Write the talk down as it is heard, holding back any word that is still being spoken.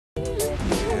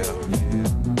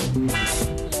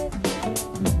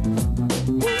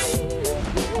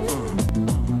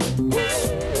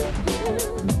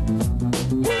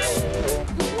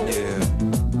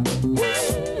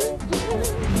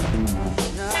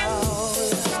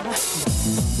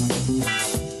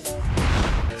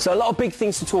So a lot of big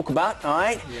things to talk about, all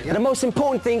right? Yeah. The most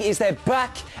important thing is they're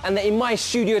back and they're in my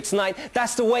studio tonight.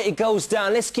 That's the way it goes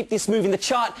down. Let's keep this moving. The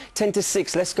chart, 10 to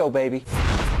 6. Let's go, baby.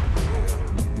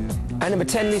 And number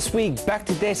 10 this week, back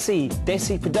to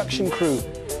Desi Production Crew.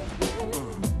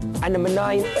 And number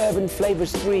 9, Urban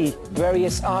Flavors 3,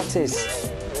 Various Artists.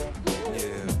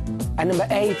 And number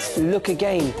 8, Look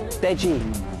Again, Deji.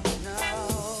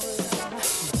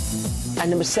 And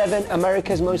number 7,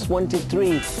 America's Most Wanted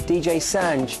 3, DJ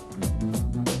Sanj.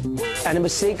 And number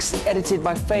 6, edited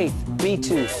by Faith,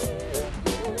 B2.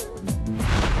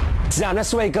 Damn, that's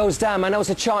the way it goes down, man. That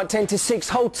was a chart, 10 to 6.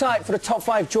 Hold tight for the top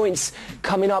 5 joints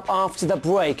coming up after the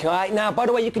break, all right? Now, by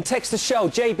the way, you can text the show,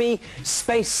 JB,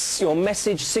 space your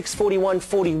message,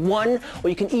 64141, or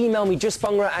you can email me,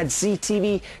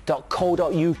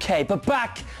 justbhangra@ztv.co.uk. But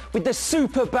back with the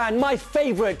super band, my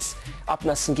favourite,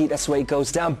 Apna Sangeet, that's the way it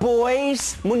goes down.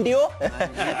 Boys, Mundio.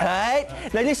 Right?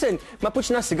 Now listen,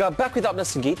 Mapuchna Cigar, back with Apna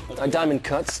Sangeet, Diamond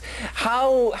Cuts.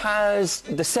 How has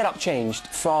the setup changed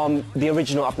from the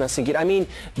original Apna Sangeet? I mean,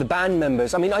 the band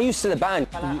members. I mean, are you still a band?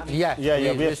 Yeah.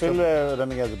 We are still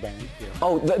running as a band. Yeah.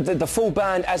 Oh, the full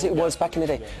band as it was back in the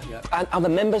day. Yeah. And are the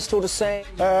members still the same?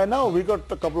 No, we got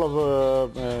a couple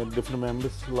of different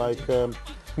members, like...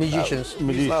 musicians.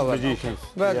 Musicians.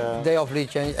 But they awfully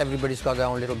change. Everybody's got their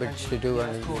own little bits to do,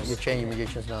 and you change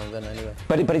musicians now and then anyway.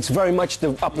 But it's very much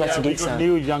the Apna Sangeet sound.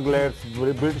 New young lads,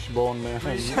 British-born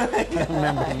members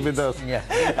with us. Yeah.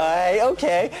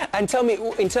 Okay. And tell me,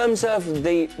 in terms of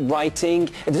the writing,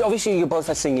 obviously you both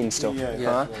are singing still.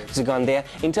 Yeah. Gone there.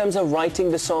 In terms of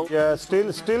writing the song. Yeah, still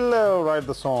write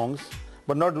the songs,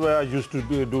 but not where I used to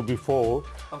do before.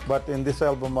 Okay. But in this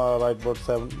album, I write about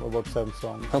seven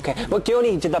songs. Okay. But क्यों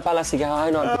नहीं जितना पहला सीखा?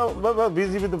 We're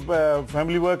busy with the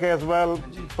family work as well.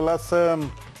 Plus,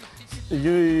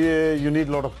 you need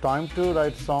a lot of time to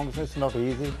write songs. It's not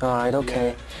easy. All right. Okay.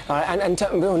 Yeah. All right. And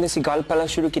हमने सी गाल पहला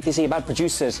शुरू की थी about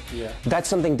producers. Yeah. That's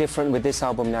something different with this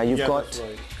album now. You've got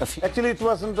right. a few. Actually, it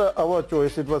wasn't our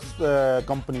choice. It was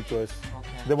company choice.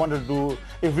 They wanted to do,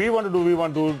 if we want to do,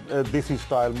 Desi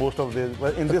style. Most of the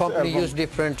company album, used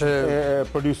different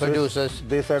producers.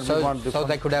 They said so, we want different.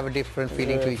 So they could have a different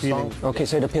feeling to each song. Okay,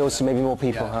 so it appeals to maybe more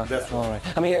people, huh? That's all right.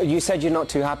 I mean, you said you're not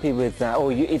too happy with that,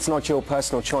 or it's not your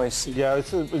personal choice. Yeah,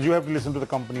 you have to listen to the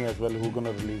company as well, who's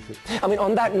gonna release it. I mean,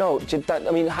 on that note,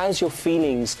 how's your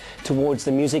feelings towards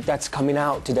the music that's coming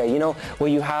out today? You know,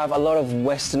 where you have a lot of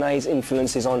westernized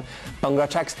influences on Bhangra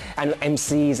tracks and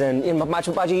MCs and you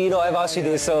know, I've asked you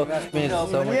this, so.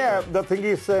 Yeah, the thing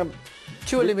is... to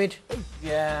a limit.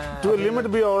 Yeah. To a limit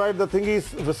be alright. The thing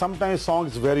is, sometimes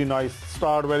songs very nice,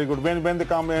 start very good. When they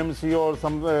come MC or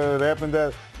some rap in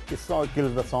there, it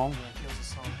kills the song.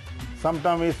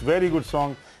 Sometimes it's very good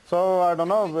song. So I don't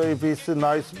know if it's a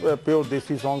nice, pure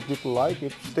Desi song people like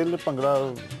it. Still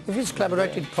Bhangra. If it's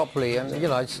collaborated properly, and you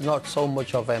know, it's not so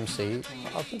much of MC.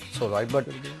 I think it's all right, but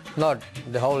not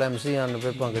the whole MC and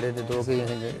the Bhangra.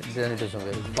 Then it doesn't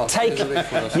work.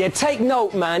 Take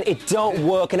note, man. It don't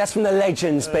work, and that's from the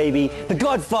legends, baby, the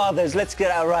Godfathers. Let's get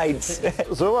that right.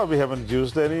 So we haven't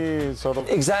used any sort of.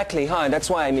 Exactly. Hi. That's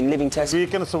why I mean, living test. We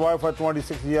can survive for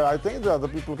 26 years. I think the other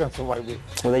people can survive it.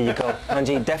 Well, there you go,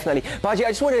 Anji. Definitely. Baji, I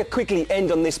just wanted to quickly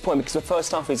end on this point because the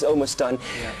first half is almost done.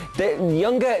 Yeah. The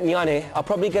younger Nyane are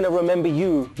probably going to remember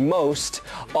you most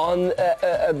on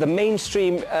the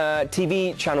mainstream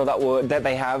TV channel that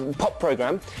they have, pop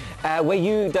program, where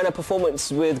you done a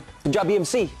performance with Punjabi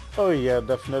MC. Oh yeah,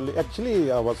 definitely.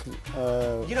 Actually, I was...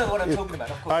 you know what I'm talking about,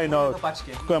 of course. I know.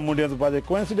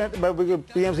 Coincident, but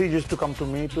PMC used to come to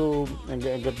me to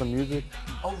get the music.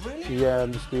 Oh really? Yeah,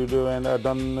 in the studio, and I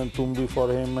done Tumbi for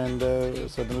him, and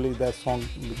suddenly that song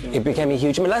became a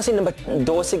huge... I mean, last number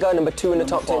 2 cigar, number 2 in the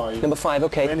top 10, number 5,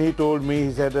 okay. When he told me,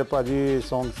 he said, Paji,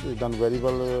 songs done very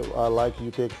well. I like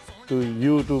you to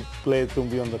play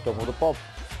Tumbi on the top of the pop.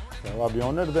 I'll be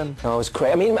honored then. Oh, it was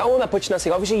great. I mean, all that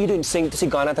obviously you didn't sing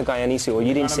Gana Ta Gaya Nahi Si, or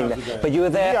you didn't sing that, but you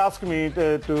were there. He asked me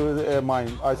to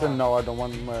mime. I said no, I don't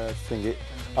want to sing it.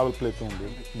 I will play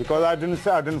Tumbi because I didn't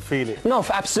feel it. No,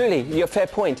 absolutely, you're a fair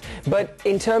point. But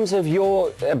in terms of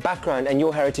your background and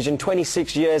your heritage and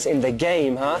 26 years in the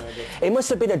game, huh? It must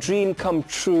have been a dream come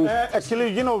true.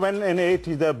 Actually, you know, when in the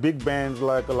 80s there are big bands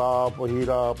like Alap or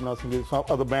Hira, Apna Sangeet, some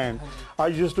other band, I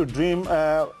used to dream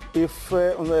if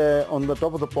on the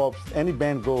top of the pops any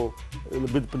band go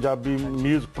with Punjabi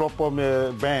music, proper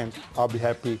band, I'll be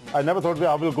happy. I never thought that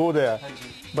I will go there,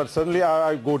 but suddenly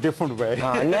I go different way.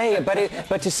 No,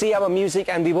 but to see our music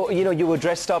and we were, you were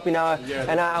dressed up in our...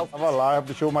 Well, I have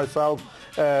to show myself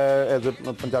as a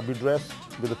Punjabi dress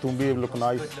with the tumbi, it look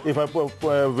nice. If I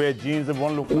wear jeans, it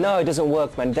won't look nice. No, it doesn't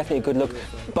work, man. Definitely a good look.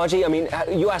 Baji, I mean,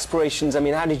 your aspirations, I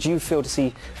mean, how did you feel to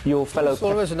see your fellow... It's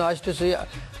always nice to see,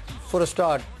 for a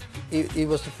start, it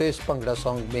was the first Bhangra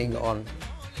song being on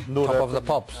top of the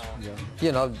pops.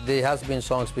 Yeah. There has been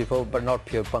songs before, but not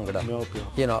pure Bhangra. No,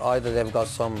 pure. Either they've got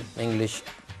some English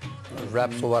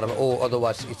raps or whatever, or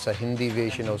otherwise it's a Hindi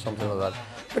version or something like that.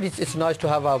 But it's nice to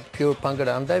have a pure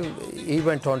Bhangra, and then he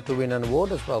went on to win an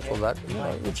award as well for that,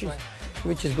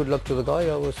 which is good luck to the guy.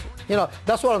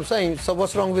 That's what I'm saying. So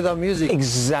what's wrong with our music?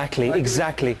 Exactly.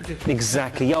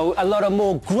 Yo, a lot of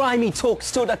more grimy talk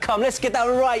still to come. Let's get that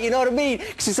right, you know what I mean?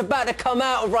 Because it's about to come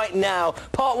out right now.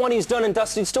 Part 1 is done and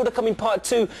dusted. Still to come in part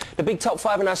 2. The big top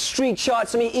 5 in our street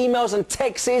charts. I mean, emails and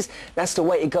texts. That's the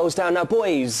way it goes down. Now,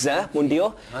 boys,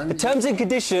 Mundio, the terms and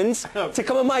conditions to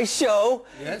come on my show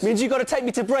means you got to take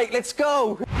me to break. Let's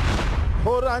go.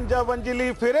 हो रांझा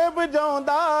वंजली फिरे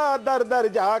बजाउंदा दर दर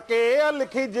जाके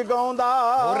अलखी जगाउंदा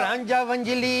हो रांझा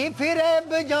वंजली फिरे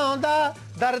बजाउंदा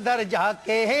दर दर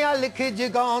जाके अलख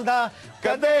जगाउंदा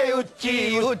कदे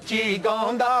उच्ची उच्ची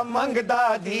गाउंदा मंगदा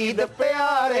दीद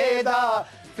प्यारे दा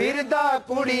फिरदा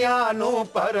कुड़ियां नू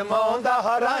परमाउंदा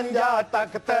रांझा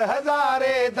तख्त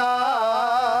हज़ारे दा